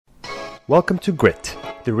Welcome to Grit,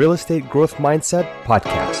 the Real Estate Growth Mindset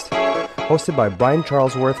podcast, hosted by Brian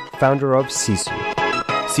Charlesworth, founder of Sisu.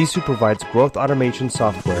 Sisu provides growth automation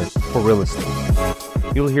software for real estate.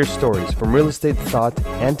 You'll hear stories from real estate thought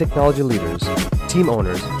and technology leaders, team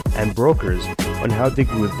owners, and brokers on how they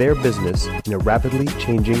grew their business in a rapidly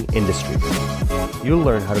changing industry. You'll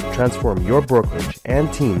learn how to transform your brokerage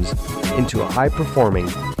and teams into a high-performing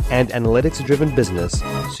and analytics-driven business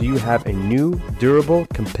so you have a new, durable,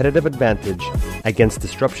 competitive advantage against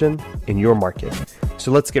disruption in your market.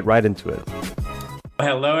 So let's get right into it.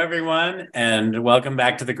 Hello, everyone, and welcome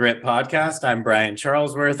back to the Grit Podcast. I'm Brian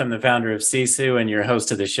Charlesworth. I'm the founder of Sisu and your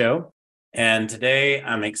host of the show. And today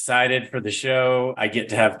I'm excited for the show. I get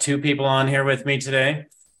to have two people on here with me today,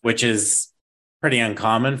 which is pretty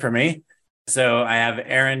uncommon for me. So I have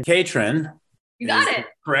Erin Catron. You got it.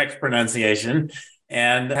 Correct pronunciation.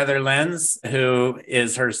 And Heather Lenz, who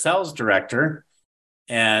is her sales director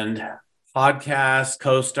and podcast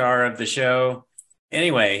co-star of the show.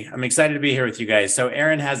 Anyway, I'm excited to be here with you guys. So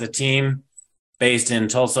Erin has a team based in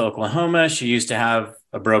Tulsa, Oklahoma. She used to have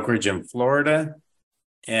a brokerage in Florida.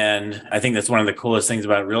 And I think that's one of the coolest things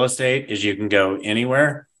about real estate is you can go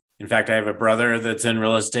anywhere. In fact, I have a brother that's in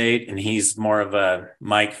real estate, and he's more of a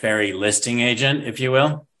Mike Ferry listing agent, if you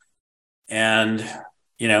will. And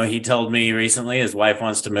he told me recently his wife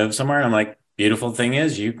wants to move somewhere. And I'm like, beautiful thing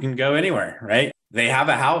is you can go anywhere, right? They have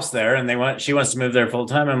a house there and she wants to move there full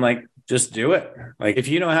time. I'm like, just do it. Like, if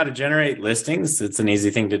you know how to generate listings, it's an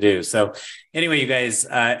easy thing to do. So anyway, you guys,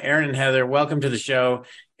 Erin and Heather, welcome to the show.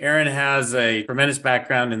 Erin has a tremendous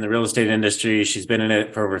background in the real estate industry. She's been in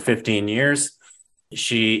it for over 15 years.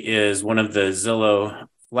 She is one of the Zillow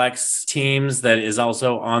Flex teams that is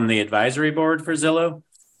also on the advisory board for Zillow.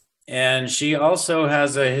 And she also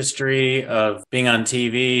has a history of being on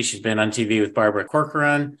TV. She's been on TV with Barbara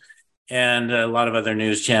Corcoran and a lot of other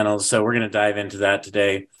news channels. So we're going to dive into that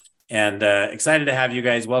today. And excited to have you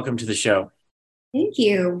guys. Welcome to the show. Thank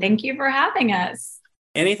you. Thank you for having us.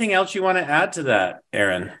 Anything else you want to add to that,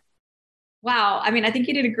 Erin? Wow. I mean, I think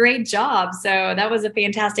you did a great job. So that was a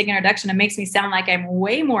fantastic introduction. It makes me sound like I'm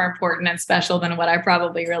way more important and special than what I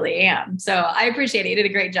probably really am. So I appreciate it. You did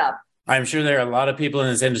a great job. I'm sure there are a lot of people in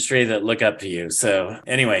this industry that look up to you. So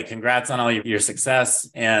anyway, congrats on all your success.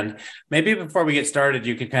 And maybe before we get started,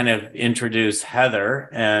 you could kind of introduce Heather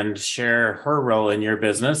and share her role in your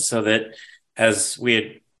business so that as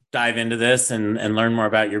we dive into this and learn more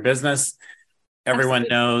about your business, everyone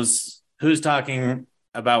knows who's talking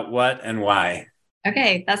about what and why.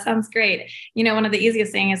 Okay, that sounds great. One of the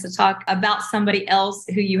easiest things is to talk about somebody else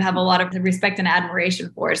who you have a lot of respect and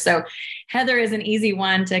admiration for. So Heather is an easy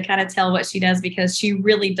one to kind of tell what she does because she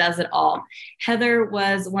really does it all. Heather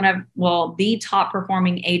was the top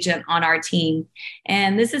performing agent on our team.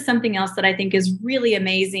 And this is something else that I think is really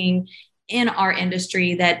amazing in our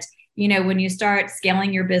industry that, when you start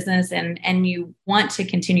scaling your business and you want to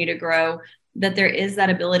continue to grow, that there is that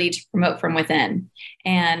ability to promote from within.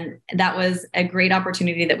 And that was a great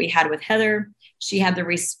opportunity that we had with Heather. She had the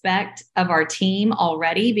respect of our team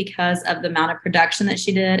already because of the amount of production that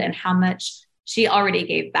she did and how much she already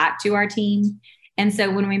gave back to our team. And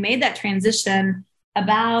so when we made that transition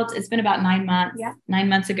it's been about 9 months, 9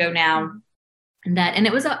 months ago now, and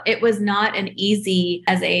it was not an easy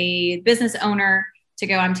as a business owner to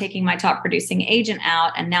go, I'm taking my top producing agent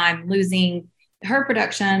out and now I'm losing her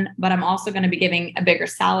production, but I'm also going to be giving a bigger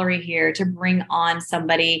salary here to bring on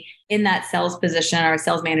somebody in that sales position or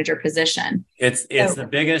sales manager position. It's the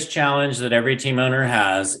biggest challenge that every team owner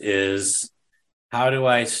has is how do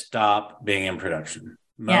I stop being in production?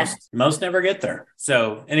 Most never get there.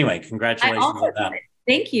 So anyway, congratulations on that.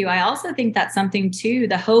 Thank you. I also think that's something too,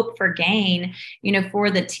 the hope for gain, for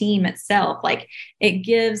the team itself. Like it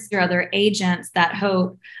gives your other agents that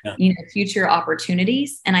hope, future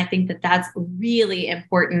opportunities. And I think that that's really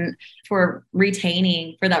important for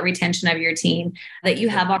that retention of your team, that you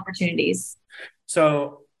have opportunities.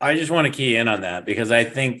 So I just want to key in on that because I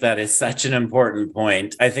think that is such an important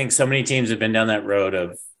point. I think so many teams have been down that road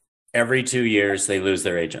of every 2 years, they lose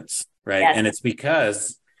their agents, right? Yes. And it's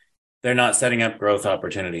because they're not setting up growth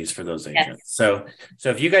opportunities for those agents. Yes. So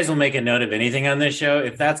if you guys will make a note of anything on this show,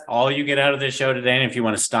 if that's all you get out of this show today, and if you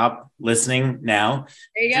want to stop listening now,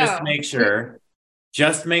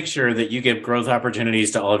 just make sure that you give growth opportunities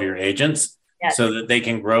to all of your agents so that they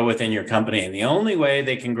can grow within your company. And the only way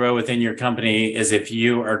they can grow within your company is if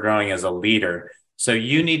you are growing as a leader. So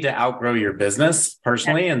you need to outgrow your business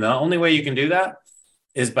personally. Yes. And the only way you can do that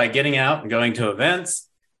is by getting out and going to events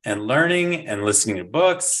and learning and listening to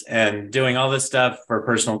books and doing all this stuff for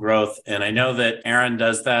personal growth. And I know that Erin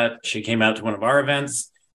does that. She came out to one of our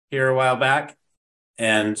events here a while back.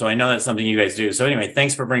 And so I know that's something you guys do. So anyway,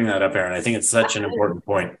 thanks for bringing that up, Erin. I think it's such an important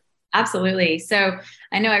point. Absolutely. So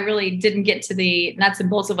I know I really didn't get to the nuts and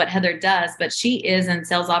bolts of what Heather does, but she is in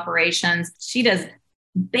sales operations. She does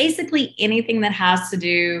basically anything that has to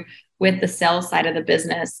do with the sales side of the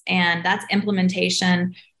business. And that's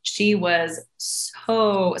implementation. She was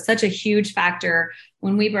such a huge factor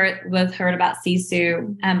when we both heard about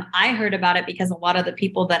Sisu. I heard about it because a lot of the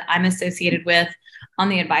people that I'm associated with on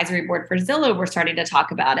the advisory board for Zillow were starting to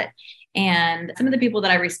talk about it. And some of the people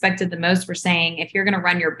that I respected the most were saying, if you're going to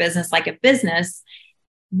run your business like a business,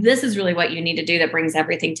 this is really what you need to do that brings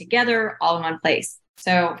everything together all in one place.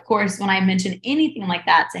 So, of course, when I mention anything like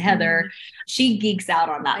that to Heather, she geeks out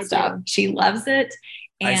on that stuff. She loves it.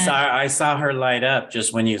 And I saw her light up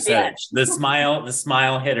just when you said it. The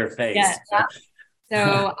smile hit her face. Yes.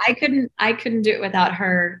 So I couldn't do it without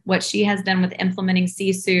her. What she has done with implementing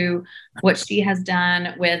Sisu, what she has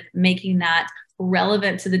done with making that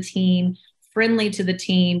relevant to the team, friendly to the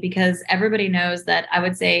team, because everybody knows that I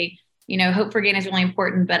would say, hope for gain is really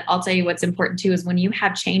important, but I'll tell you what's important too is when you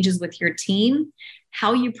have changes with your team,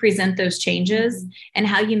 how you present those changes and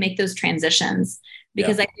how you make those transitions.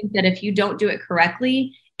 Because I think that if you don't do it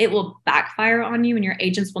correctly, it will backfire on you and your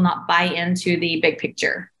agents will not buy into the big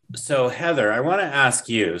picture. So Heather, I want to ask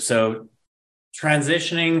you, so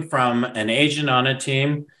transitioning from an agent on a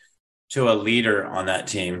team to a leader on that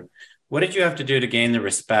team, what did you have to do to gain the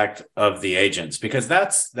respect of the agents? Because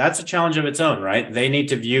that's a challenge of its own, right? They need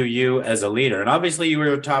to view you as a leader. And obviously you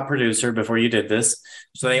were a top producer before you did this,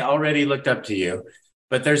 so they already looked up to you.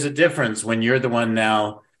 But there's a difference when you're the one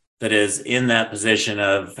now that is in that position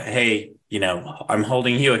of, hey, I'm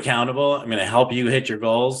holding you accountable. I'm going to help you hit your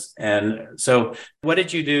goals. And so what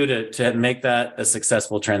did you do to make that a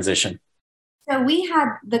successful transition? So we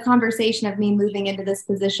had the conversation of me moving into this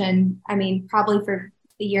position, probably for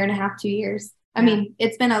a year and a half, 2 years.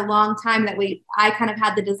 It's been a long time that I kind of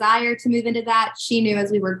had the desire to move into that. She knew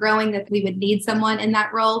as we were growing that we would need someone in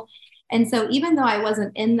that role. And so even though I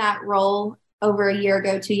wasn't in that role over a year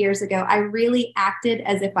ago, 2 years ago, I really acted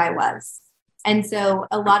as if I was. And so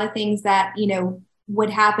a lot of things that,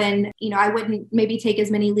 would happen, I wouldn't maybe take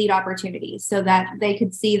as many lead opportunities so that they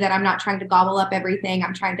could see that I'm not trying to gobble up everything.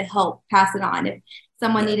 I'm trying to help pass it on. If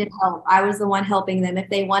someone needed help, I was the one helping them. If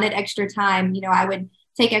they wanted extra time, I would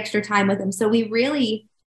take extra time with them. So we really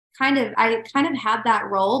I kind of had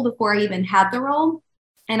that role before I even had the role.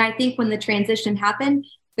 And I think when the transition happened,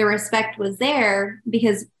 the respect was there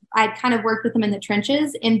because I'd kind of worked with them in the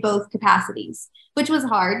trenches in both capacities, which was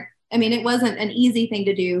hard. It wasn't an easy thing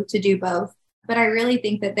to do both. But I really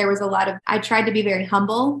think that there was I tried to be very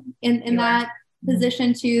humble in that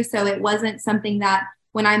position too. So it wasn't something that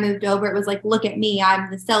when I moved over, it was like, look at me,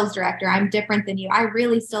 I'm the sales director. I'm different than you. I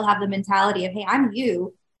really still have the mentality of, hey, I'm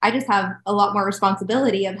you. I just have a lot more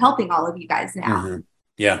responsibility of helping all of you guys now. Mm-hmm.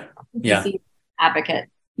 Yeah. Advocate.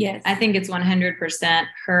 Yes. I think it's 100%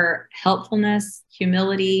 her helpfulness,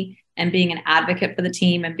 humility, and being an advocate for the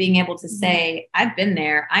team and being able to say, I've been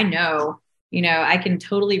there. I know, I can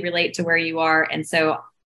totally relate to where you are. And so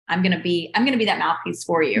I'm going to be that mouthpiece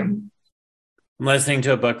for you. I'm listening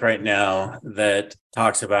to a book right now that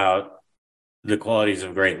talks about the qualities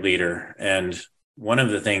of a great leader. And one of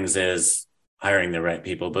the things is hiring the right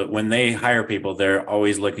people. But when they hire people, they're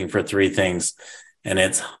always looking for three things. And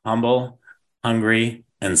it's humble, hungry,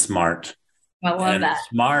 and smart. I love that.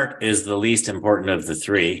 Smart is the least important of the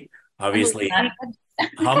three. Obviously,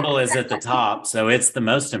 humble is at the top. So it's the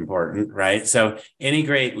most important, right? So any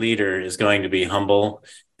great leader is going to be humble.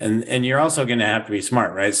 And you're also going to have to be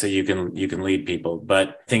smart, right? So you can lead people, but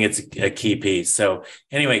I think it's a key piece. So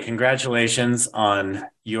anyway, congratulations on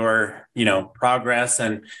your, progress.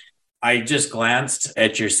 And I just glanced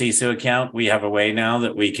at your Sisu account. We have a way now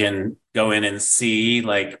that we can go in and see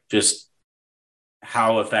just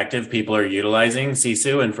how effective people are utilizing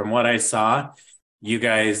Sisu. And from what I saw, you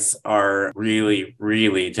guys are really,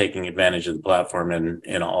 really taking advantage of the platform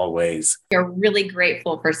in all ways. We're really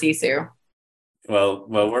grateful for Sisu. Well,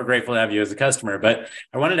 we're grateful to have you as a customer, but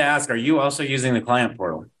I wanted to ask, are you also using the client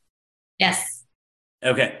portal? Yes.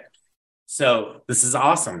 Okay. So this is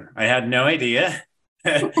awesome. I had no idea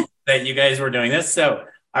that you guys were doing this. So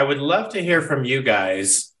I would love to hear from you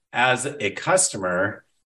guys as a customer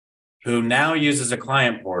who now uses a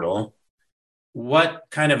client portal. What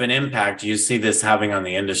kind of an impact do you see this having on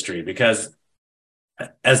the industry? Because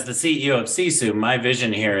as the CEO of Sisu, my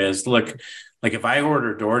vision here is, look, if I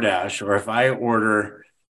order DoorDash or if I order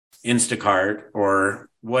Instacart or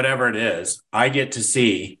whatever it is, I get to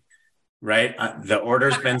see, right? The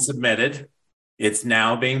order's been submitted. It's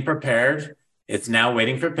now being prepared. It's now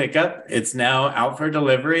waiting for pickup. It's now out for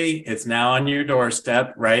delivery. It's now on your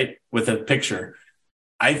doorstep, right? With a picture.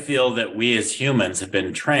 I feel that we as humans have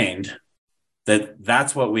been trained that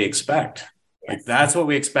that's what we expect. Yes. Like that's what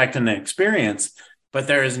we expect in the experience. But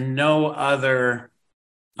there is no other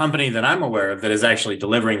company that I'm aware of that is actually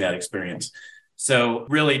delivering that experience. So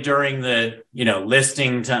really during the,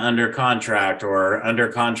 listing to under contract or under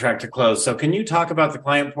contract to close. So can you talk about the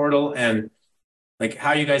client portal and like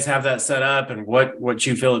how you guys have that set up and what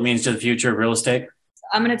you feel it means to the future of real estate?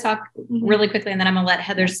 I'm going to talk really quickly, and then I'm going to let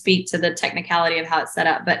Heather speak to the technicality of how it's set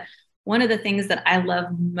up. But one of the things that I love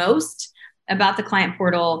most about the client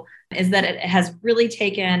portal is that it has really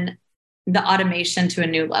taken the automation to a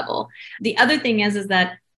new level. The other thing is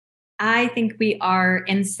that I think we are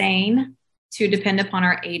insane to depend upon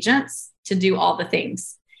our agents to do all the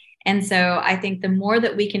things. And so I think the more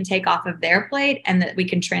that we can take off of their plate and that we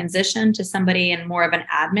can transition to somebody in more of an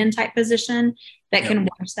admin type position that can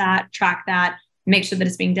watch that, track that, make sure that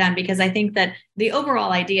it's being done. Because I think that the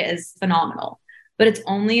overall idea is phenomenal, but it's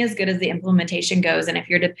only as good as the implementation goes. And if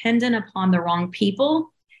you're dependent upon the wrong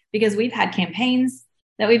people, because we've had campaigns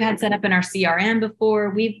that we've had set up in our CRM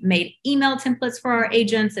before, we've made email templates for our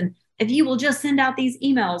agents. And if you will just send out these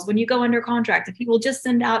emails when you go under contract, if you will just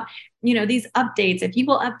send out, these updates, if you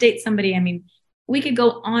will update somebody, we could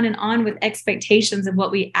go on and on with expectations of what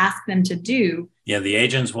we ask them to do. Yeah, the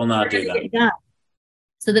agents will not do that.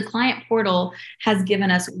 So the client portal has given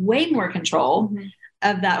us way more control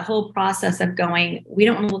of that whole process of going, we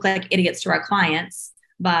don't want to look like idiots to our clients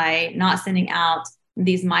by not sending out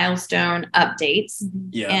these milestone updates.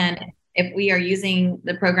 Yeah. And if we are using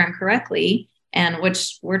the program correctly, and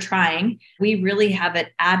which we're trying, we really have it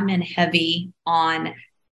admin heavy on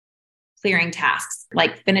clearing tasks,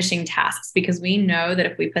 like finishing tasks, because we know that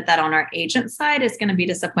if we put that on our agent side, it's going to be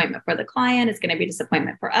disappointment for the client. It's going to be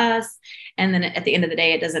disappointment for us. And then at the end of the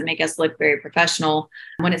day, it doesn't make us look very professional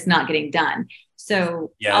when it's not getting done.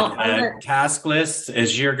 So task lists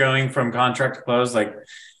as you're going from contract to close, like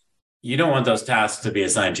you don't want those tasks to be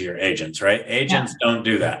assigned to your agents, right? Agents don't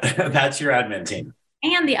do that. That's your admin team.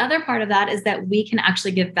 And the other part of that is that we can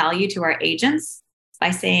actually give value to our agents by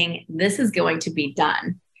saying, this is going to be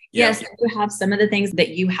done. Yeah. Yes, you have some of the things that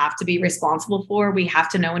you have to be responsible for. We have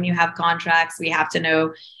to know when you have contracts. We have to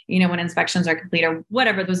know, when inspections are complete or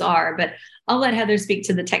whatever those are. But I'll let Heather speak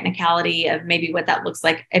to the technicality of maybe what that looks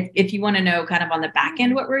like. If you want to know kind of on the back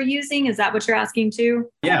end what we're using, is that what you're asking too?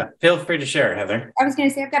 Yeah, feel free to share, Heather. I was going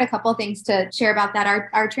to say, I've got a couple of things to share about that.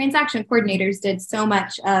 Our transaction coordinators did so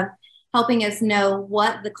much of helping us know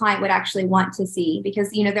what the client would actually want to see, because,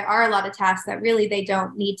 there are a lot of tasks that really they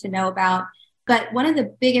don't need to know about. But one of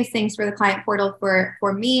the biggest things for the client portal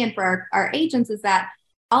for me and for our agents is that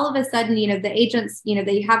all of a sudden, the agents,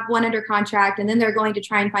 they have one under contract and then they're going to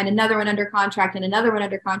try and find another one under contract and another one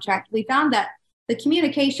under contract. We found that the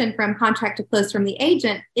communication from contract to close from the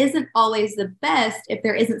agent isn't always the best if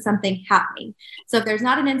there isn't something happening. So if there's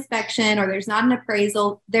not an inspection or there's not an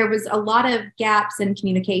appraisal, there was a lot of gaps in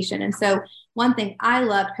communication. And so one thing I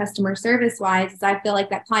love customer service wise is I feel like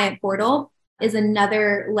that client portal is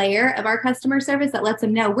another layer of our customer service that lets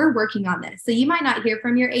them know we're working on this. So you might not hear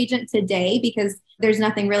from your agent today because there's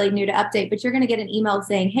nothing really new to update, but you're going to get an email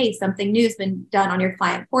saying, hey, something new has been done on your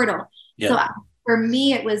client portal. Yeah. So for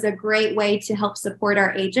me, it was a great way to help support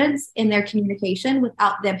our agents in their communication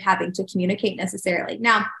without them having to communicate necessarily.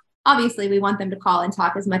 Now, obviously, we want them to call and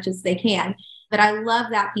talk as much as they can, but I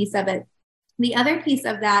love that piece of it. The other piece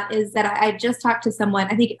of that is that I just talked to someone,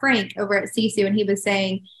 I think Frank over at Sisu, and he was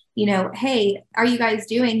saying, hey, are you guys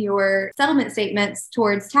doing your settlement statements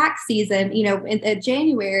towards tax season? In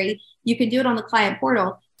January, you can do it on the client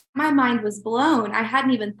portal. My mind was blown. I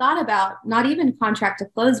hadn't even thought about not even contract to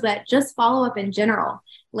close, but just follow up in general.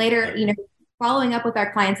 Later, following up with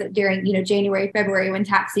our clients during, January, February when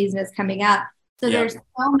tax season is coming up. So there's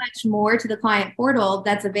so much more to the client portal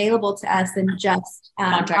that's available to us than just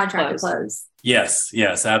contract to close. Yes,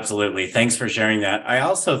 absolutely. Thanks for sharing that. I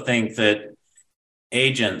also think that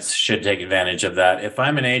agents should take advantage of that. If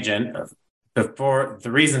I'm an agent, before the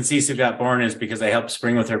reason Sisu got born is because I helped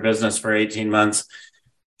spring with her business for 18 months.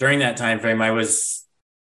 During that time frame,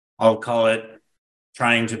 I'll call it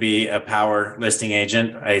trying to be a power listing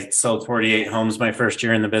agent. I sold 48 homes my first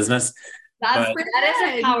year in the business. That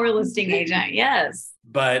is a power listing agent. Yes.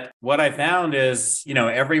 But what I found is,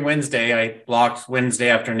 every Wednesday, I blocked Wednesday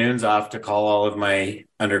afternoons off to call all of my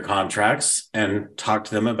under contracts and talk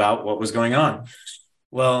to them about what was going on.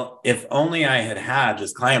 Well, if only I had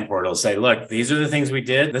this client portal say, look, these are the things we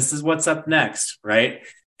did. This is what's up next, right?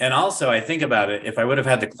 And also I think about it, if I would have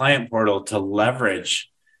had the client portal to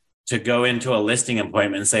leverage to go into a listing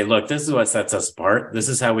appointment and say, look, this is what sets us apart. This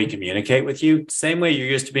is how we communicate with you. Same way you're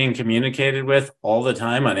used to being communicated with all the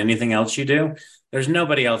time on anything else you do. There's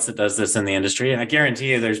nobody else that does this in the industry. I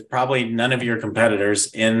guarantee you there's probably none of your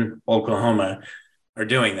competitors in Oklahoma are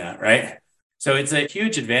doing that, right? So it's a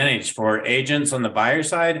huge advantage for agents on the buyer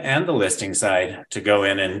side and the listing side to go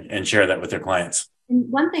in and share that with their clients. And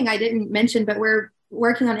one thing I didn't mention, but we're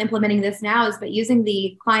working on implementing this now, is but using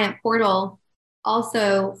the client portal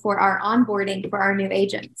also for our onboarding for our new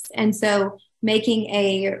agents. And so making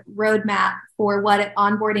a roadmap for what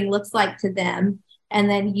onboarding looks like to them, and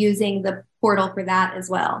then using the portal for that as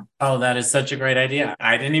well. Oh, that is such a great idea.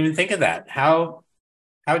 I didn't even think of that. How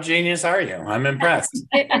genius are you? I'm impressed.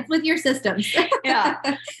 It's with your systems. Yeah.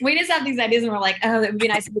 We just have these ideas and we're like, oh, it would be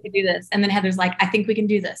nice if we could do this. And then Heather's like, I think we can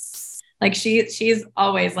do this. Like she's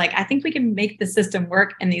always like, I think we can make the system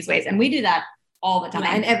work in these ways. And we do that all the time.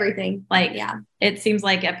 Yeah, and everything. Like, it seems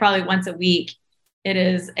like probably once a week, it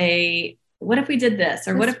is what if we did this?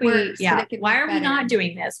 Or what if why are we not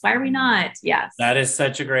doing this? Why are we not? Yes. That is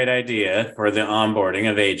such a great idea for the onboarding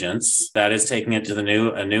of agents. That is taking it to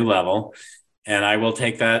a new level. And I will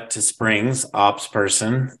take that to Springs ops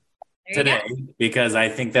person today because I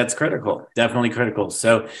think that's critical, definitely critical.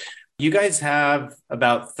 So you guys have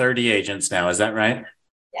about 30 agents now. Is that right?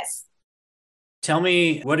 Yes. Tell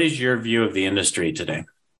me, what is your view of the industry today?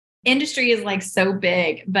 Industry is like so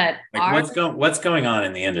big, but what's going on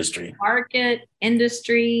in the industry? Market,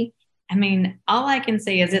 industry. I mean, all I can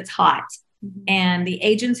say is it's hot, and the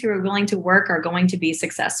agents who are willing to work are going to be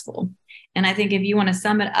successful. And I think if you want to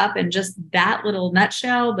sum it up in just that little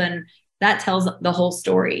nutshell, then that tells the whole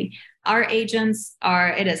story. Our agents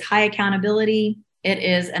it is high accountability. It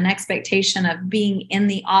is an expectation of being in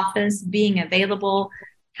the office, being available,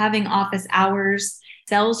 having office hours,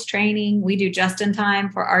 sales training. We do just in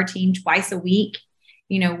time for our team twice a week.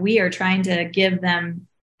 We are trying to give them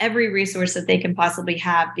every resource that they can possibly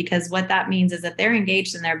have, because what that means is if they're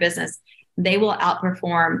engaged in their business, they will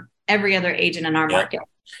outperform every other agent in our market.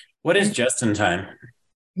 What is just in time?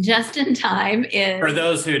 Just in time is... For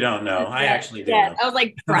those who don't know, I actually do know. I was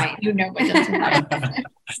like, Brian, you know what just in time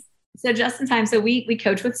is. So just in time. So we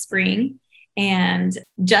coach with Spring, and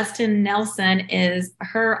Justin Nelson is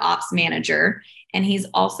her ops manager. And he's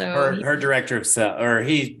also... Her director of sales, or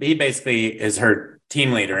he basically is her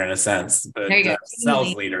team leader in a sense, but there you go.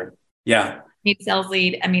 Sales leader. Yeah. He's sales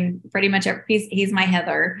lead. I mean, pretty much he's my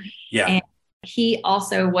Heather. Yeah. And he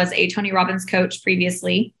also was a Tony Robbins coach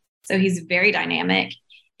previously. So he's very dynamic,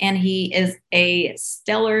 and he is a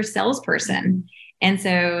stellar salesperson. And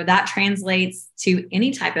so that translates to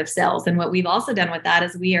any type of sales. And what we've also done with that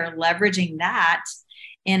is we are leveraging that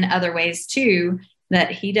in other ways too,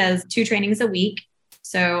 that he does 2 trainings a week.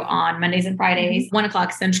 So on Mondays and Fridays,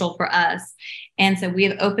 1:00 Central for us. And so we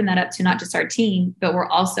have opened that up to not just our team, but we're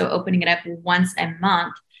also opening it up once a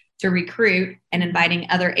month to recruit and inviting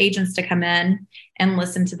other agents to come in and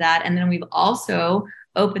listen to that. And then we've also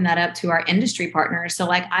opened that up to our industry partners. So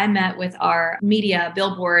like I met with our media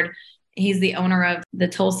billboard. He's the owner of the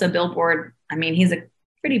Tulsa billboard. I mean, he's a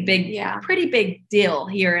pretty big deal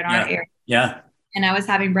here in our area. Yeah. And I was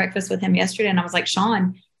having breakfast with him yesterday, and I was like,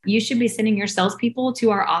 Sean, you should be sending your salespeople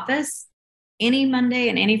to our office any Monday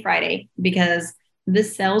and any Friday, because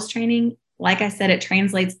this sales training, like I said, it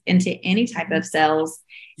translates into any type of sales.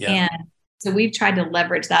 Yeah. And so we've tried to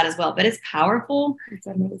leverage that as well, but it's powerful. It's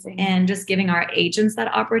amazing. And just giving our agents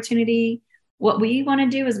that opportunity. What we want to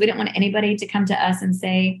do is we don't want anybody to come to us and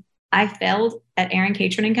say, I failed at Erin,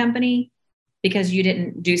 Catron and Company because you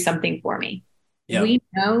didn't do something for me. Yep. We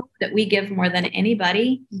know that we give more than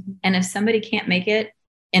anybody. And if somebody can't make it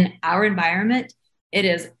in our environment, it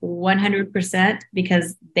is 100%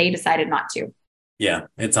 because they decided not to. Yeah.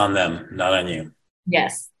 It's on them, not on you.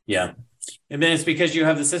 Yes. Yeah. And then it's because you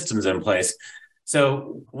have the systems in place.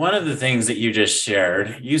 So one of the things that you just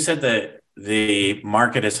shared, you said that the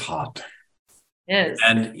market is hot. It is.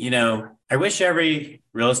 And, I wish every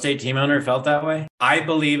real estate team owner felt that way. I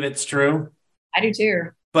believe it's true. I do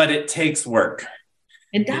too. But it takes work.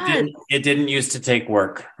 It does. It didn't used to take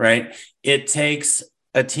work, right? It takes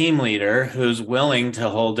a team leader who's willing to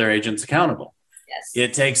hold their agents accountable. Yes.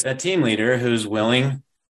 It takes a team leader who's willing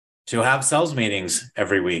to have sales meetings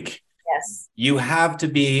every week. Yes. You have to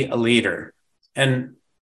be a leader. And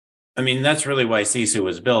I mean, that's really why CISU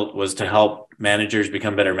was built, was to help managers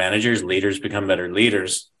become better managers, leaders become better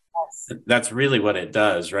leaders. Yes. That's really what it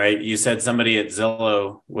does, right? You said somebody at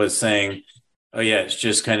Zillow was saying, oh yeah, it's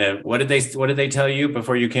just kind of, what did they tell you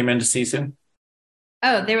before you came into CISU?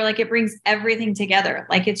 Oh, they were like, it brings everything together.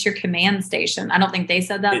 Like it's your command station. I don't think they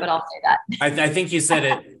said that, but I'll say that. I think you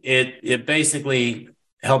said it basically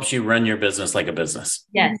helps you run your business like a business.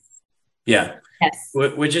 Yes. Yeah. Yes.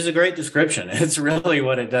 Which is a great description. It's really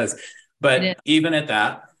what it does. But even at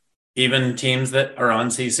that, even teams that are on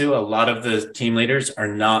Sisu, a lot of the team leaders are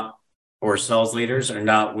not, or sales leaders are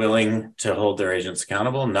not willing to hold their agents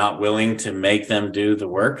accountable, not willing to make them do the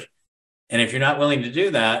work. And if you're not willing to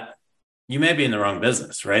do that, you may be in the wrong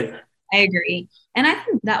business, right? I agree. And I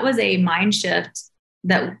think that was a mind shift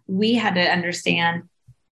that we had to understand.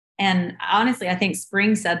 And honestly, I think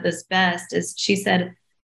Spring said this best, is she said,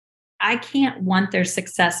 I can't want their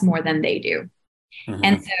success more than they do. Mm-hmm.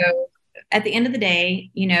 And so at the end of the day,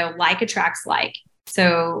 like attracts like.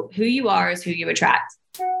 So who you are is who you attract,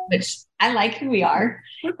 which I like who we are.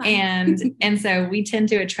 And so we tend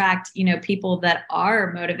to attract, people that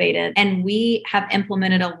are motivated. And we have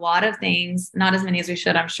implemented a lot of things, not as many as we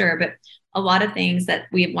should, I'm sure, but a lot of things that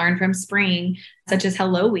we've learned from Spring, such as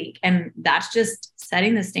Hello Week. And that's just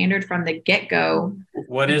setting the standard from the get-go.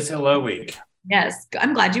 What is Hello Week? Yes,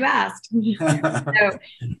 I'm glad you asked. So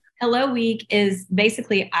Hello Week is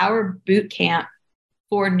basically our boot camp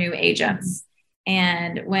for new agents.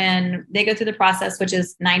 And when they go through the process, which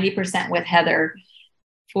is 90% with Heather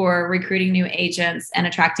for recruiting new agents and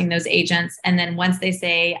attracting those agents. And then once they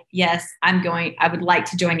say, yes, I would like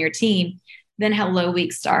to join your team, then Hello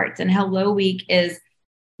Week starts. And Hello Week is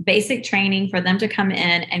basic training for them to come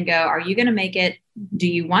in and go, are you going to make it? Do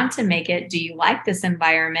you want to make it? Do you like this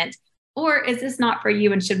environment? Or is this not for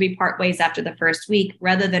you and should we part ways after the first week,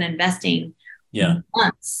 rather than investing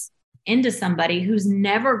months into somebody who's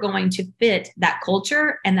never going to fit that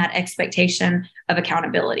culture and that expectation of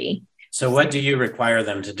accountability? So what do you require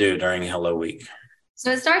them to do during Hello Week?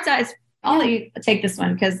 So it starts out, I'll let you take this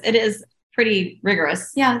one because it is pretty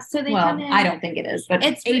rigorous. Yeah. So they come in. I don't think it is, but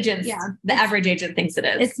it's agents. Yeah, the average agent thinks it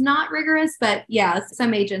is. It's not rigorous, but yeah,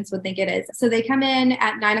 some agents would think it is. So they come in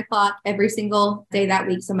at 9:00 every single day that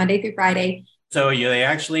week. So Monday through Friday. So they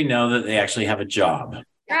actually know that they actually have a job.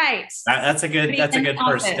 Right. That's a good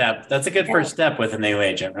first step. That's a good first step with a new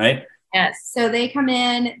agent, right? Yes. So they come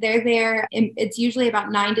in, they're there. It's usually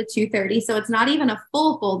about 9 to 2:30. So it's not even a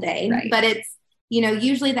full day, but it's,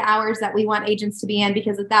 usually the hours that we want agents to be in,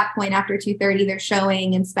 because at that point after 2:30, they're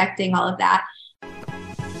showing, inspecting, all of that.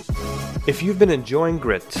 If you've been enjoying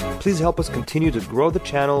Grit, please help us continue to grow the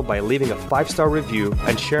channel by leaving a 5-star review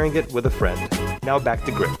and sharing it with a friend. Now back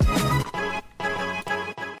to Grit.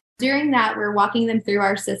 During that, we're walking them through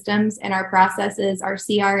our systems and our processes, our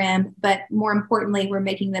CRM, but more importantly, we're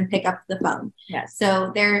making them pick up the phone. Yes.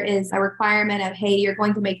 So there is a requirement of, hey, you're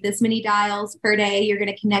going to make this many dials per day. You're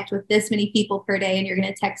going to connect with this many people per day, and you're going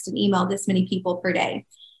to text and email this many people per day.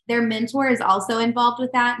 Their mentor is also involved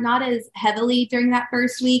with that, not as heavily during that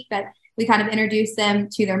first week, but we kind of introduce them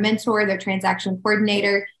to their mentor, their transaction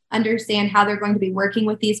coordinator, understand how they're going to be working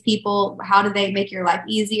with these people. How do they make your life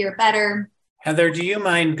easier, better? Heather, do you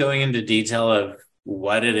mind going into detail of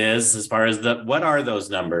what it is as far as what are those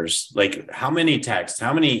numbers? Like how many texts,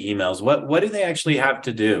 how many emails, what do they actually have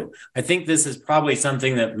to do? I think this is probably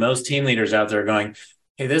something that most team leaders out there are going,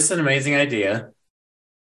 hey, this is an amazing idea.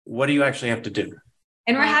 What do you actually have to do?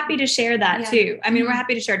 And we're happy to share that too. I mean, we're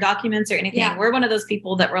happy to share documents or anything. Yeah. We're one of those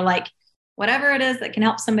people that we're like, whatever it is that can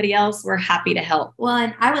help somebody else, we're happy to help. Well,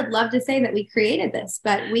 and I would love to say that we created this,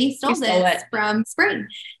 but we stole this from Spring.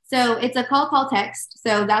 So it's a call, text.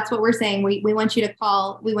 So that's what we're saying. We want you to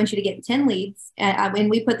call. We want you to get 10 leads. When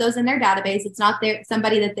we put those in their database, it's not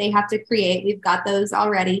somebody that they have to create. We've got those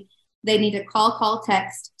already. They need to call,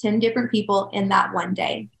 text 10 different people in that one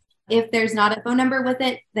day. If there's not a phone number with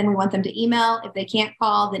it, then we want them to email. If they can't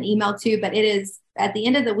call, then email too. But it is at the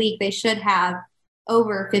end of the week, they should have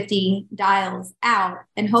over 50 dials out,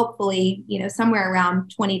 and hopefully, somewhere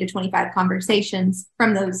around 20 to 25 conversations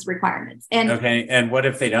from those requirements. And okay. And what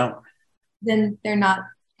if they don't? Then they're not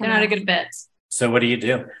a good fit. So what do you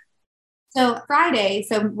do? So Friday,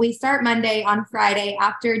 so we start Monday on Friday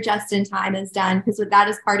after Just in Time is done, because that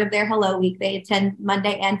is part of their Hello Week. They attend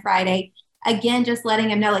Monday and Friday. Again, just letting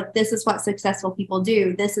them know, like, this is what successful people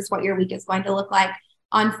do. This is what your week is going to look like.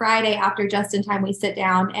 On Friday after Just in Time, we sit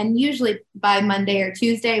down, and usually by Monday or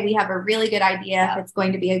Tuesday, we have a really good idea if it's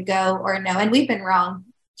going to be a go or a no. And we've been wrong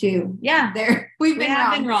too. Yeah. We've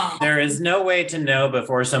been wrong. There is no way to know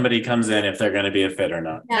before somebody comes in if they're going to be a fit or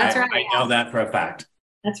not. That's right. I know that for a fact.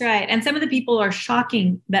 That's right. And some of the people are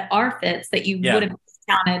shocking that are fits that you would have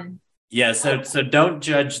discounted. Yeah, so don't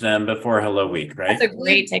judge them before Hello Week, right? That's a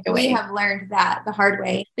great takeaway. We have learned that the hard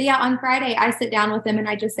way. But yeah, on Friday, I sit down with them and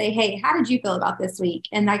I just say, hey, how did you feel about this week?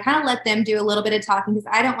 And I kind of let them do a little bit of talking, because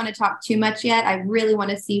I don't want to talk too much yet. I really want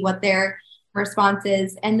to see what their response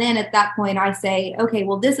is. And then at that point, I say, okay,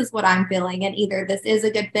 well, this is what I'm feeling. And either this is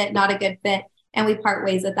a good fit, not a good fit. and we part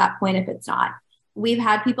ways at that point if it's not. We've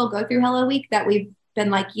had people go through Hello Week that we've been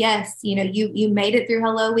like, yes, you made it through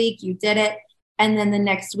Hello Week, you did it. And then the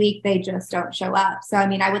next week they just don't show up. So, I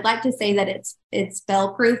mean, I would like to say that it's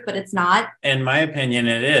fail proof, but it's not. In my opinion,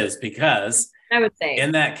 it is, because I would say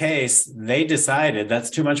in that case, they decided that's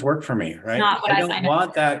too much work for me, right? Not what I I don't signed up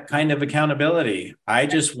want for. that kind of accountability. I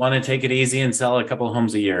just want to take it easy and sell a couple of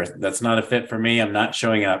homes a year. That's not a fit for me. I'm not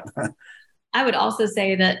showing up. I would also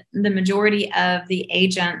say that the majority of the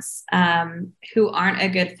agents who aren't a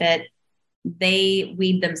good fit, they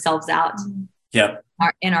weed themselves out Yep.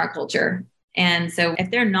 in our culture. And so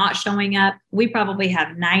if they're not showing up, we probably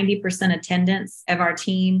have 90% attendance of our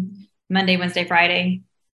team Monday, Wednesday, Friday.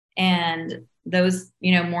 And those,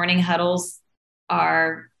 morning huddles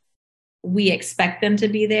we expect them to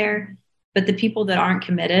be there. But the people that aren't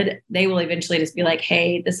committed, they will eventually just be like,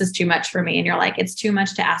 hey, this is too much for me. And you're like, it's too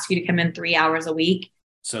much to ask you to come in 3 hours a week.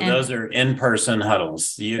 So those are in-person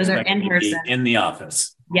huddles. You Those are expect to be in-person. in the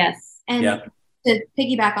office. Yes. And to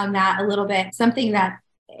piggyback on that a little bit, something that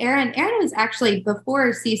Erin was actually,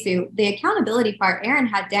 before Sisu, the accountability part Erin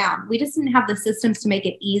had down. We just didn't have the systems to make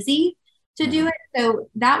it easy to do it. So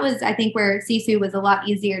that was, I think, where Sisu was a lot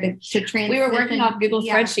easier to transition. We were working off Google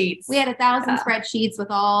spreadsheets. We had 1,000 spreadsheets with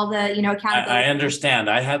all the, accountability. I understand.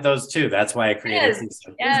 I had those too. That's why I created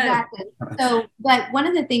Sisu. Exactly. So, but one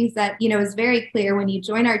of the things that, is very clear when you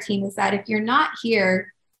join our team is that if you're not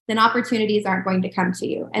here, then opportunities aren't going to come to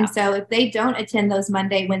you. And so if they don't attend those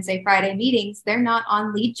Monday, Wednesday, Friday meetings, they're not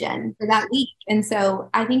on lead gen for that week. And so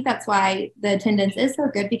I think that's why the attendance is so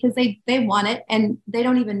good, because they want it and they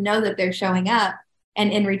don't even know that they're showing up.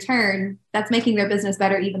 And in return, that's making their business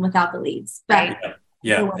better even without the leads. But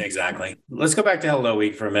Yeah, exactly. Let's go back to Hello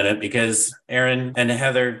Week for a minute, because Erin and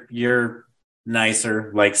Heather, you're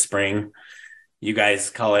nicer, like spring. You guys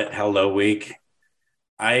call it Hello Week.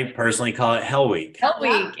 I personally call it Hell Week. Hell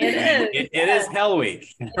Week. It is. It is Hell Week,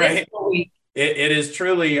 right? It is Hell Week. It is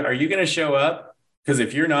truly, are you going to show up? Because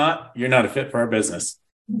if you're not a fit for our business.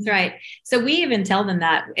 That's right. So we even tell them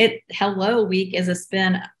that Hello Week is a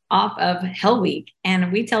spin off of Hell Week.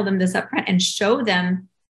 And we tell them this up front and show them,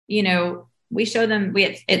 we show them,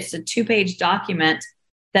 it's a 2-page document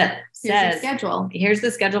that says, here's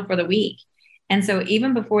the schedule for the week. And so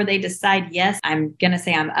even before they decide, yes, I'm going to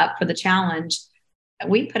say I'm up for the challenge,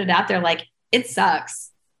 we put it out there like, it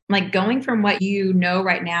sucks. Like going from what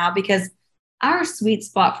right now, because our sweet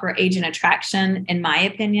spot for agent attraction, in my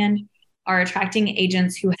opinion, are attracting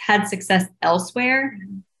agents who had success elsewhere,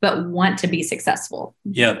 but want to be successful.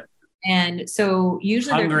 Yep. And so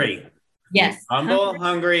usually hungry. Yes. Humble,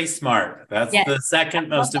 hungry, smart. That's the second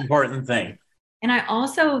most important thing. And I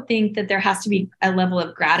also think that there has to be a level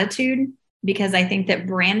of gratitude, because I think that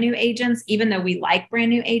brand new agents, even though we like brand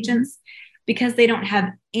new agents, because they don't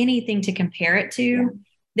have anything to compare it to,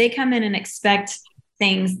 they come in and expect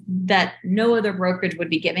things that no other brokerage would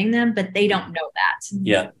be giving them, but they don't know that.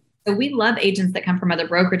 Yeah. So we love agents that come from other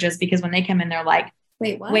brokerages, because when they come in, they're like,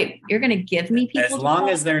 wait, what? Wait, you're going to give me people? As long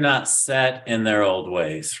as they're not set in their old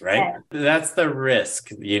ways, right? Yes. That's the risk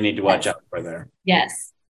you need to watch out for there.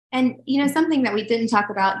 Yes. And, something that we didn't talk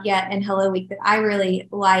about yet in Hello Week that I really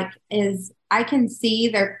like is I can see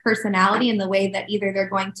their personality in the way that either they're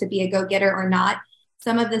going to be a go-getter or not.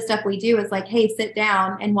 Some of the stuff we do is like, hey, sit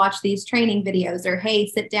down and watch these training videos, or hey,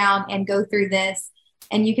 sit down and go through this.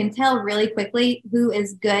 And you can tell really quickly who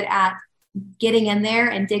is good at getting in there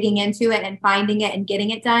and digging into it and finding it and getting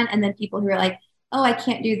it done. And then people who are like, oh, I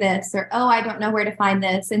can't do this, or, oh, I don't know where to find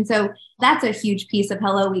this. And so that's a huge piece of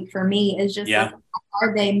Hello Week for me, is just like,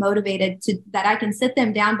 are they motivated to that I can sit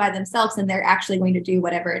them down by themselves and they're actually going to do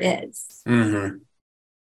whatever it is. Mm-hmm.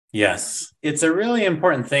 Yes. It's a really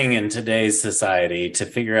important thing in today's society to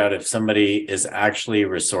figure out if somebody is actually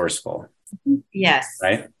resourceful. Yes.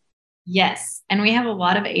 Right? Yes. And we have a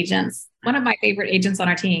lot of agents. One of my favorite agents on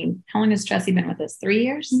our team. How long has Tressie been with us? 3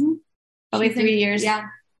 years? Mm-hmm. Probably 3 years. Yeah.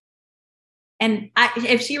 And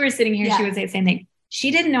if she were sitting here, she would say the same thing.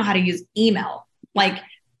 She didn't know how to use email, like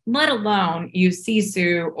let alone use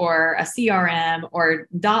Sisu or a CRM or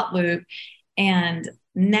Dot Loop. And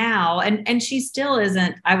now, and she still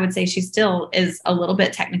isn't, I would say she still is a little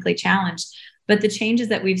bit technically challenged, but the changes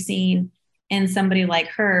that we've seen in somebody like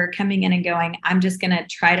her coming in and going, I'm just going to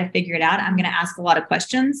try to figure it out. I'm going to ask a lot of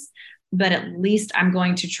questions, but at least I'm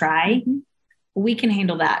going to try. We can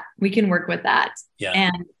handle that. We can work with that. Yeah.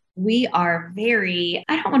 And we are very,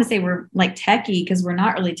 I don't want to say we're like techie, because we're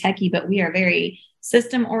not really techie, but we are very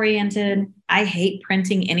system oriented. I hate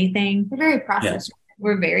printing anything. We're very process driven.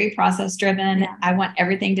 We're very process driven. Yeah. I want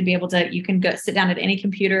everything to be able to, you can go sit down at any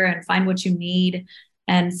computer and find what you need.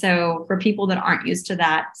 And so for people that aren't used to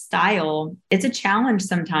that style, it's a challenge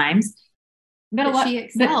sometimes. But she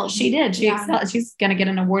excelled. But she did. She excelled. She's going to get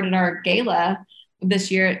an award at our gala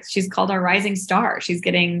this year. She's called our Rising Star. She's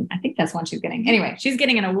getting, I think that's one she's getting. Anyway, she's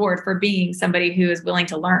getting an award for being somebody who is willing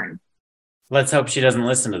to learn. Let's hope she doesn't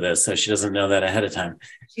listen to this, so she doesn't know that ahead of time.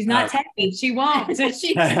 She's not techie. She won't.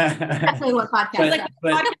 She's exactly what podcast.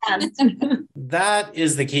 But that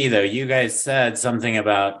is the key, though. You guys said something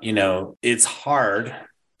about, it's hard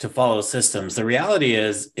to follow systems. The reality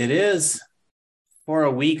is it is for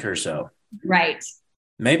a week or so. Right.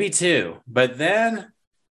 Maybe 2, but then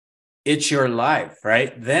it's your life,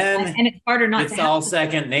 right? Then and it's harder not it's all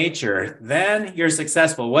second nature. Then you're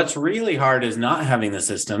successful. What's really hard is not having the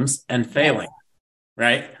systems and failing,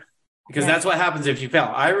 right? Because that's what happens if you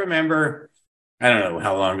fail. I remember, I don't know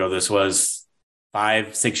how long ago this was,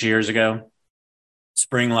 5-6 years ago,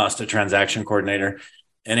 Spring lost a transaction coordinator,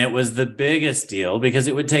 and it was the biggest deal because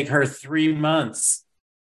it would take her 3 months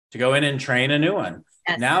to go in and train a new one.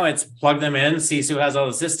 Yes. Now it's plug them in. Sisu has all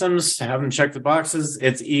the systems, have them check the boxes.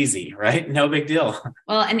 It's easy, right? No big deal.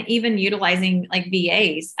 Well, and even utilizing like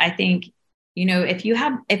VAs, I think, if you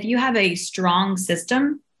have a strong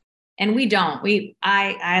system, and we don't,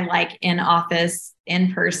 I like in office,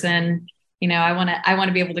 in person, I want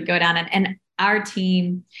to be able to go down and our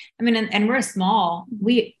team, and we're small,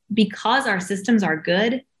 because our systems are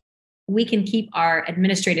good, we can keep our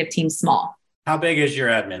administrative team small. How big is your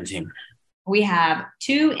admin team? We have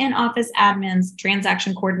 2 in-office admins,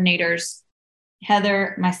 transaction coordinators,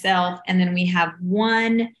 Heather, myself, and then we have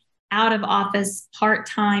 1 out-of-office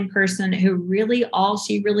part-time person who really, all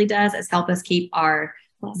she really does is help us keep our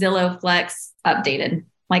Zillow Flex updated.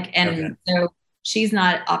 So she's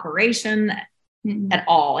not operation at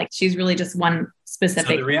all. Like she's really just one specific.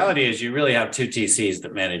 So the reality is you really have 2 TCs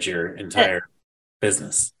that manage your entire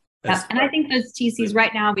business. Yeah. And I think those TCs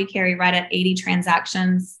right now, we carry right at 80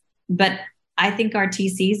 transactions, but I think our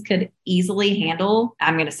TCs could easily handle,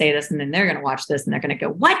 I'm going to say this and then they're going to watch this and they're going to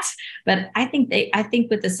go, what? But I think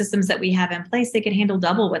with the systems that we have in place, they could handle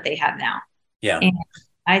double what they have now. Yeah. And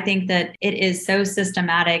I think that it is so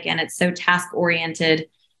systematic and it's so task oriented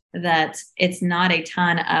that it's not a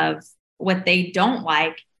ton of what they don't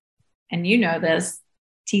like. And this,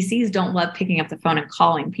 TCs don't love picking up the phone and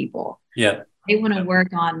calling people. Yeah. They want to work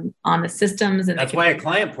on the systems. And that's why a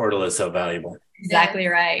client portal is so valuable. Exactly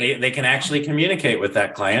right. They can actually communicate with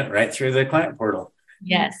that client right through the client portal.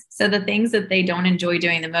 Yes. So the things that they don't enjoy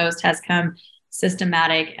doing the most has come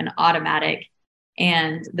systematic and automatic.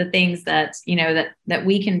 And the things that, that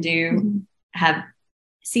we can do have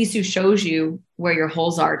Sisu shows you where your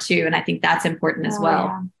holes are too. And I think that's important as well.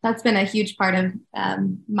 Yeah. That's been a huge part of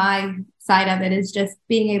my side of it, is just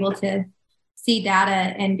being able to see data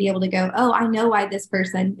and be able to go, oh, I know why this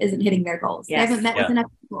person isn't hitting their goals. Yes. They haven't met with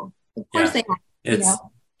enough people. Of course they have.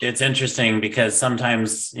 It's interesting because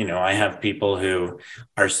sometimes, I have people who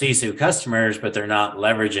are Sisu customers, but they're not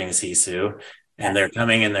leveraging Sisu, and they're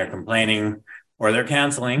coming and they're complaining, or they're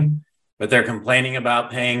canceling, but they're complaining about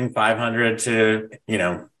paying $500 to,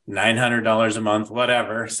 $900 a month,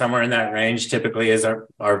 whatever, somewhere in that range typically is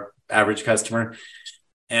our average customer.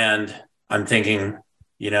 And I'm thinking,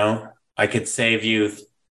 I could save you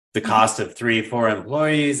the cost of 3-4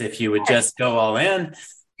 employees if you would just go all in.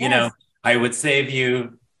 I would save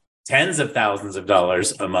you tens of thousands of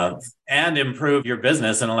dollars a month and improve your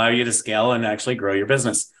business and allow you to scale and actually grow your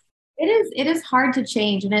business. It is hard to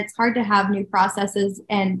change, and it's hard to have new processes.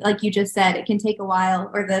 And like you just said, it can take a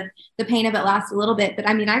while, or the pain of it lasts a little bit. But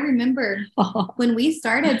I remember when we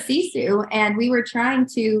started Sisu and we were trying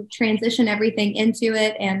to transition everything into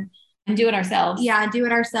it and do it ourselves. Yeah, do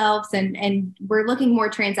it ourselves. And we're looking more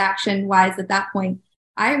transaction wise at that point.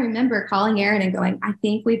 I remember calling Erin and going, I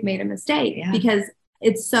think we've made a mistake because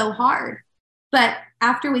it's so hard. But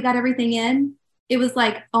after we got everything in, it was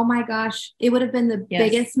like, oh my gosh, it would have been the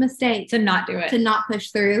biggest mistake to not do it, to not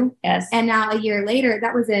push through. Yes. And now a year later,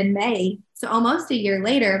 that was in May. So almost a year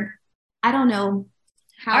later, I don't know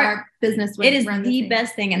how our business would. It is the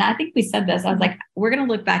best thing. And I think we said this, I was like, we're going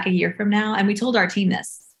to look back a year from now. And we told our team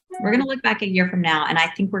this, we're going to look back a year from now. And I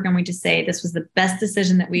think we're going to say this was the best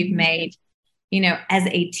decision that we've made, as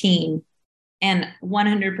a team. And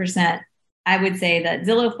 100%, I would say that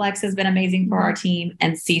Zillow Flex has been amazing for our team,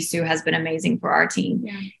 and Sisu has been amazing for our team.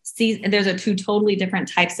 Yeah. Those are 2 totally different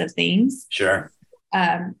types of things. Sure.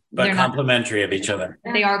 But complementary of each other.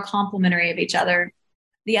 They are complementary of each other.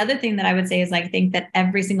 The other thing that I would say is I think that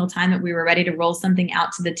every single time that we were ready to roll something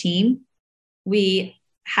out to the team, we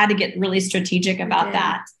had to get really strategic about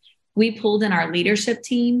that. We pulled in our leadership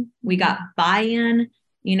team. We got buy-in,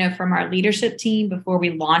 from our leadership team before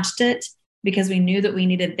we launched it. because we knew that we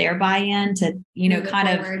needed their buy-in to, kind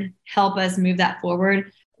of help us move that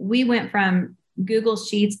forward. We went from Google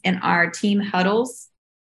Sheets in our team huddles,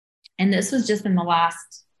 and this was just in the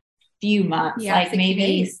last few months, like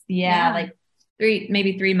maybe, like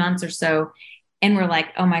maybe 3 months or so. And we're like,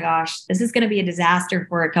 oh my gosh, this is going to be a disaster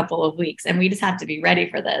for a couple of weeks. And we just have to be ready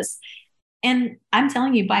for this. And I'm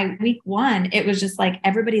telling you, by week 1, it was just like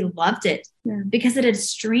everybody loved it because it had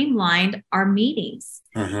streamlined our meetings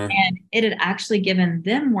and it had actually given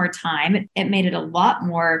them more time. It made it a lot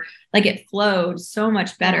more, like it flowed so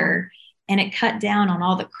much better, and it cut down on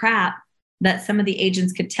all the crap that some of the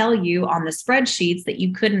agents could tell you on the spreadsheets that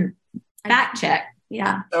you couldn't fact check.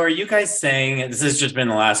 Yeah. So are you guys saying, this has just been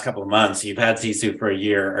the last couple of months, you've had Sisu for a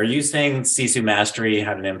year. Are you saying Sisu Mastery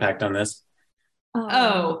had an impact on this?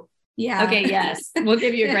 Oh, yeah. Okay. Yes. We'll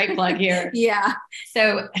give you a great plug here. Yeah.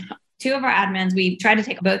 So 2 of our admins, we tried to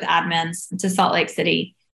take both admins to Salt Lake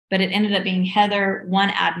City, but it ended up being Heather, 1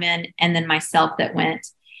 admin, and then myself that went.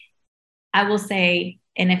 I will say,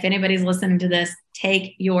 and if anybody's listening to this,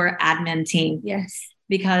 take your admin team. Yes.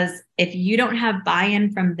 Because if you don't have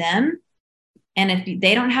buy-in from them, and if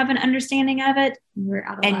they don't have an understanding of it,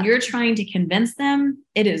 and you're trying to convince them,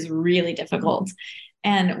 it is really difficult.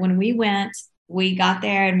 And when we went, we got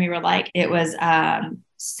there and we were like, it was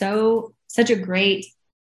such a great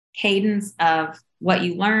cadence of what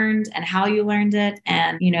you learned and how you learned it.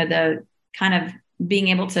 And, the kind of being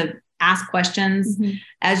able to ask questions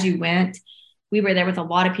as you went. We were there with a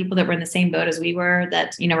lot of people that were in the same boat as we were,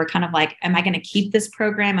 that, were kind of like, am I going to keep this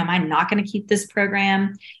program? Am I not going to keep this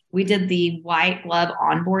program? We did the white glove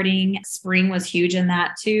onboarding. Spring was huge in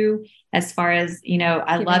that too. As far as,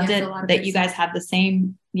 I loved it that you guys have the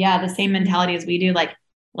same mentality as we do. Like,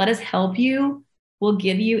 let us help you. We'll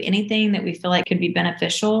give you anything that we feel like could be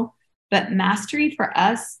beneficial. But Mastery for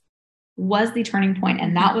us was the turning point,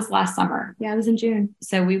 and that was last summer. Yeah, it was in June.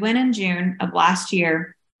 So we went in June of last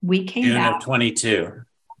year. We came June back. of 22.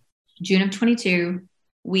 June of 22.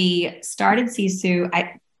 We started Sisu.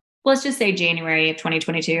 Let's just say January of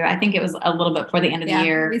 2022. I think it was a little bit before the end of the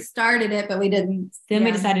year. We started it, but we didn't. Then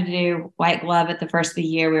we decided to do white glove at the first of the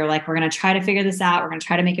year. We were like, we're going to try to figure this out. We're going to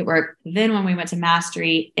try to make it work. Then when we went to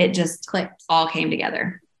Mastery, it just clicked, all came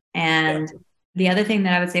together. And the other thing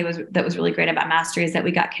that I would say that was really great about Mastery is that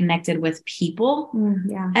we got connected with people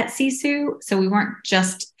at Sisu. So we weren't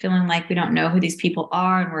just feeling like we don't know who these people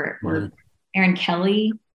are. And we're Erin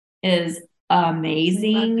Kelly is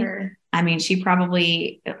amazing. I mean, she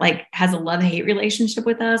probably has a love-hate relationship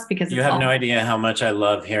with us because you have no idea how much I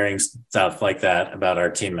love hearing stuff like that about our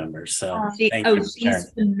team members. So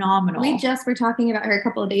she's phenomenal. We just were talking about her a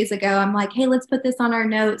couple of days ago. I'm like, hey, let's put this on our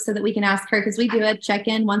notes so that we can ask her, because we do a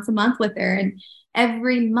check-in once a month with her. And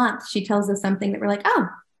every month she tells us something that we're like, oh,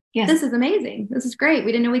 yes, this is amazing. This is great.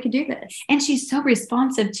 We didn't know we could do this. And she's so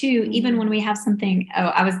responsive too. Even when we have something,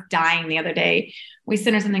 I was dying the other day. We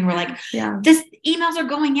sent her something. We're like, this emails are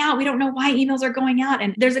going out. We don't know why emails are going out.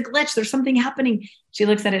 And there's a glitch. There's something happening. She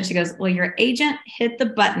looks at it and she goes, well, your agent hit the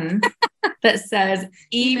button that says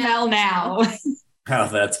email now. Oh,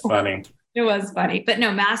 that's funny. It was funny. But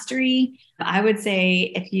no, Mastery, I would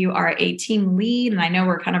say if you are a team lead, and I know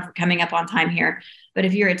we're kind of coming up on time here, but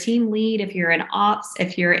if you're a team lead, if you're in ops,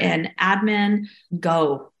 if you're in admin,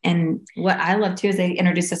 go. And what I love too is they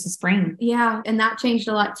introduced us to Spring. Yeah. And that changed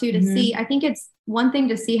a lot too, to see. I think it's one thing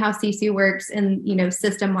to see how Sisu works and,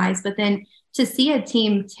 system wise, but then to see a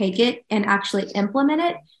team take it and actually implement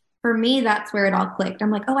it, for me, that's where it all clicked.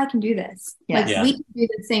 I'm like, oh, I can do this. We can do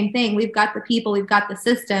the same thing. We've got the people, we've got the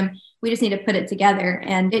system. We just need to put it together.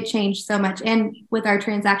 And it changed so much. And with our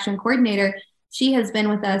transaction coordinator, she has been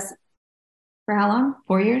with us for how long?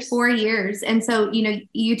 4 years. 4 years. And so,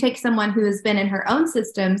 you take someone who has been in her own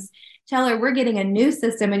systems, tell her we're getting a new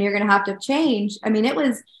system and you're going to have to change. I mean, it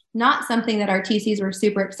was not something that our TCs were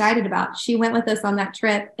super excited about. She went with us on that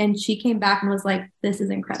trip and she came back and was like, this is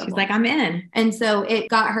incredible. She's like, I'm in. And so it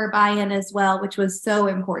got her buy-in as well, which was so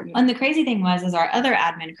important. And the crazy thing is our other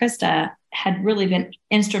admin, Krista, had really been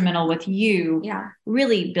instrumental with you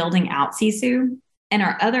really building out Sisu. And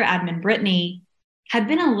our other admin, Brittany, had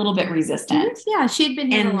been a little bit resistant. Yeah, she'd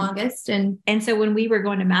been here the longest. And so when we were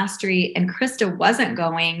going to Mastery and Krista wasn't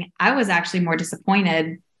going, I was actually more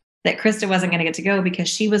disappointed that Krista wasn't going to get to go, because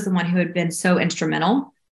she was the one who had been so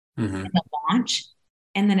instrumental in the launch.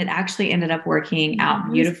 And then it actually ended up working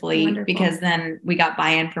out beautifully, because then we got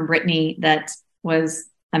buy-in from Brittany that was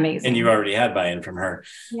amazing. And you already had buy-in from her.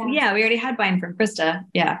 Yeah, we already had buy-in from Krista.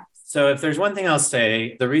 Yeah. So if there's one thing I'll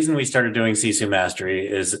say, the reason we started doing Sisu Mastery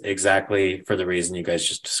is exactly for the reason you guys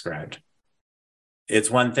just described.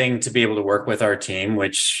 It's one thing to be able to work with our team,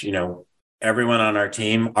 which, everyone on our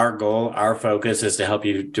team, our goal, our focus is to help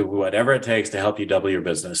you do whatever it takes to help you double your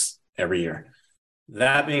business every year.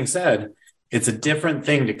 That being said, it's a different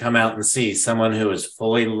thing to come out and see someone who is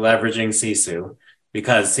fully leveraging Sisu,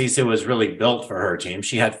 because Sisu was really built for her team.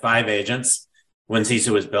 She had 5 agents when Sisu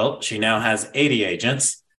was built. She now has 80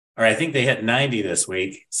 agents, or I think they hit 90 this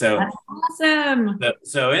week. So that's awesome.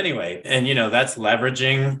 So anyway, and that's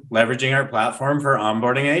leveraging our platform for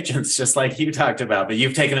onboarding agents, just like you talked about. But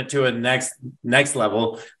you've taken it to a next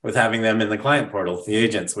level with having them in the client portal, the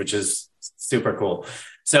agents, which is super cool.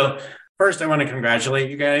 So first, I want to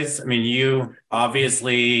congratulate you guys. I mean, you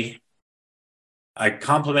obviously, I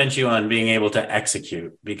compliment you on being able to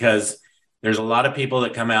execute, because there's a lot of people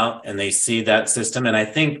that come out and they see that system. And I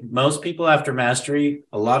think most people after mastery,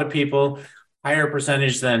 a lot of people, higher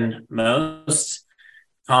percentage than most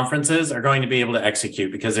conferences, are going to be able to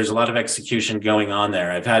execute, because there's a lot of execution going on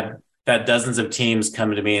there. I've had dozens of teams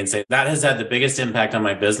come to me and say, that has had the biggest impact on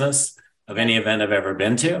my business of any event I've ever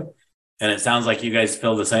been to. And it sounds like you guys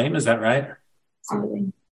feel the same. Is that right?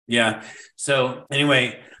 Absolutely. Yeah. So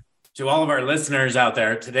anyway, to all of our listeners out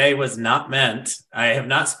there, today was not meant. I have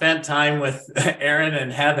not spent time with Erin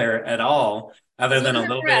and Heather at all, other than a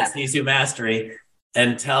little bit of Sisu mastery,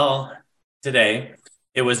 until today.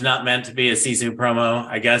 It was not meant to be a Sisu promo.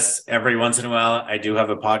 I guess every once in a while, I do have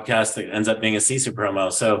a podcast that ends up being a Sisu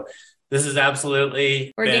promo. So this is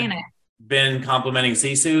absolutely organic. Been complimenting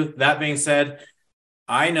Sisu. That being said,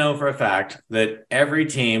 I know for a fact that every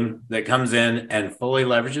team that comes in and fully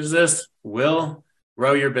leverages this will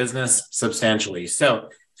grow your business substantially. So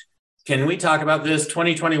can we talk about this?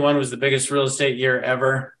 2021 was the biggest real estate year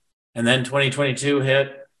ever. And then 2022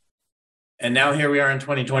 hit. And now here we are in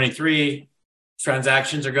 2023.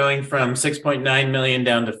 Transactions are going from 6.9 million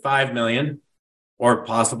down to 5 million, or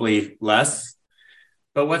possibly less.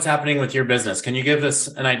 But what's happening with your business? Can you give us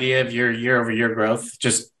an idea of your year-over-year growth?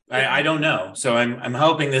 I don't know. So I'm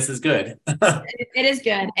hoping this is good. It is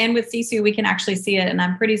good. And with Sisu, we can actually see it. And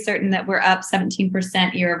I'm pretty certain that we're up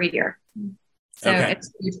 17% year over year. So Okay.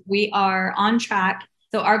 We are on track.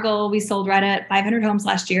 So our goal, we sold right at 500 homes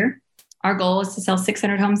last year. Our goal is to sell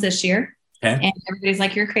 600 homes this year. Okay. And everybody's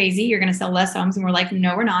like, you're crazy. You're going to sell less homes. And we're like,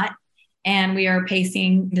 no, we're not. And we are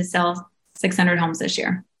pacing to sell 600 homes this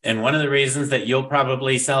year. And one of the reasons that you'll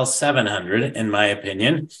probably sell 700, in my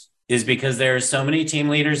opinion, is because there are so many team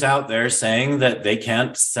leaders out there saying that they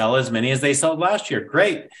can't sell as many as they sold last year.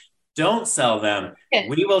 Great. Don't sell them. Good.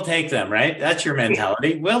 We will take them, right? That's your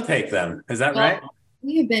mentality. We'll take them. Is that right?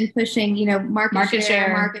 We have been pushing, market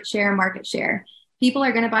share. People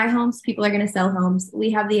are going to buy homes. People are going to sell homes.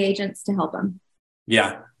 We have the agents to help them.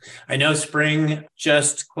 Yeah. I know Spring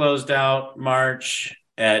just closed out March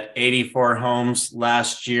at 84 homes.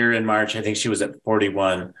 Last year in March, I think she was at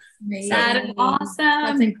 41. That is awesome.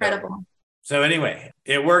 That's incredible. So anyway,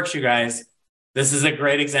 it works, you guys. This is a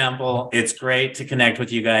great example. It's great to connect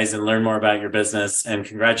with you guys and learn more about your business. And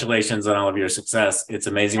congratulations on all of your success. It's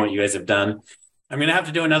amazing what you guys have done. I'm going to have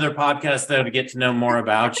to do another podcast, though, to get to know more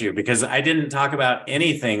about you, because I didn't talk about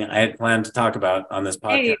anything I had planned to talk about on this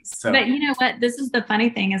podcast. So. But you know what? This is the funny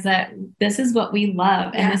thing, is that this is what we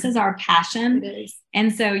love, and this is our passion. It is.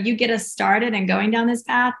 And so you get us started and going down this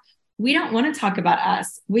path. We don't want to talk about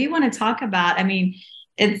us. We want to talk about,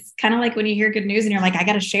 it's kind of like when you hear good news and you're like, I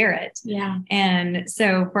got to share it. Yeah. And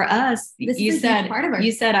so for us, you said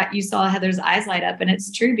you saw Heather's eyes light up, and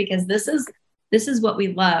it's true, because this is what we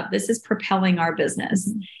love. This is propelling our business.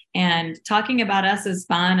 Mm-hmm. And talking about us is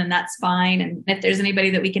fun, and that's fine. And if there's anybody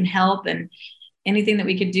that we can help and anything that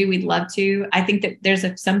we could do, we'd love to. I think that there's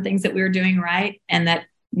some things that we're doing right and that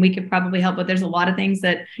we could probably help, but there's a lot of things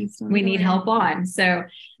that we need help on. So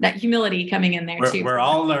that humility coming in there too. We're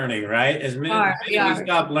all learning, right? As many as we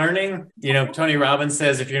stop learning, Tony Robbins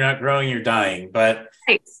says, if you're not growing, you're dying. But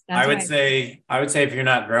I would say if you're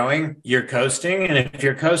not growing, you're coasting. And if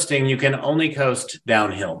you're coasting, you can only coast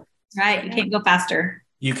downhill. Right. You can't go faster.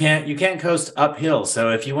 You can't coast uphill.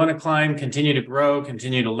 So if you want to climb, continue to grow,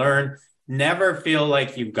 continue to learn, never feel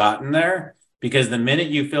like you've gotten there. Because the minute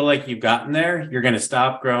you feel like you've gotten there, you're going to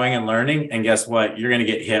stop growing and learning. And guess what? You're going to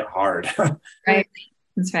get hit hard. Right.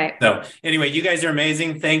 That's right. So anyway, you guys are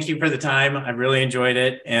amazing. Thank you for the time. I really enjoyed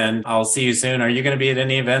it. And I'll see you soon. Are you going to be at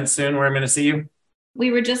any events soon where I'm going to see you?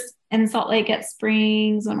 We were just in Salt Lake at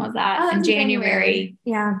Springs. When was that? In January.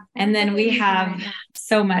 Yeah. And then we have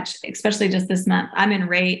so much, especially just this month. I'm in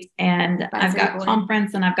rate, and I've got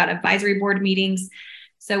conference, and I've got advisory board meetings.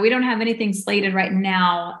 So we don't have anything slated right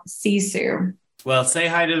now, Sisu. Well, say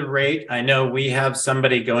hi to the rate. I know we have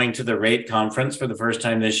somebody going to the rate conference for the first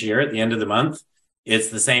time this year at the end of the month. It's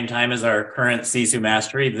the same time as our current Sisu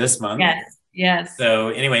Mastery this month. Yes. Yes. So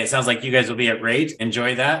anyway, it sounds like you guys will be at Rate.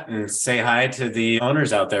 Enjoy that and say hi to the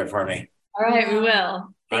owners out there for me. All right, we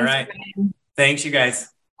will. All right. Thanks, you guys.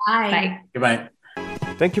 Bye. Bye. Goodbye.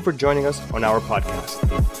 Thank you for joining us on our podcast.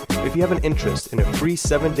 If you have an interest in a free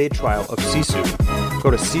 7-day trial of Sisu,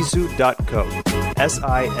 go to sisu.co,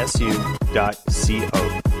 sisu.co.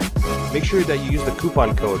 Make sure that you use the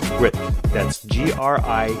coupon code GRIT, that's GRIT,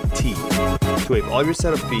 to waive all your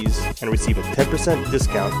setup fees and receive a 10%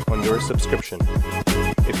 discount on your subscription.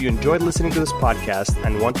 If you enjoyed listening to this podcast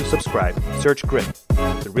and want to subscribe, search GRIT,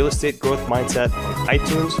 the Real Estate Growth Mindset, on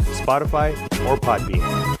iTunes, Spotify, or Podbean.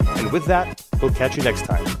 And with that, we'll catch you next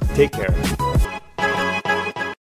time. Take care.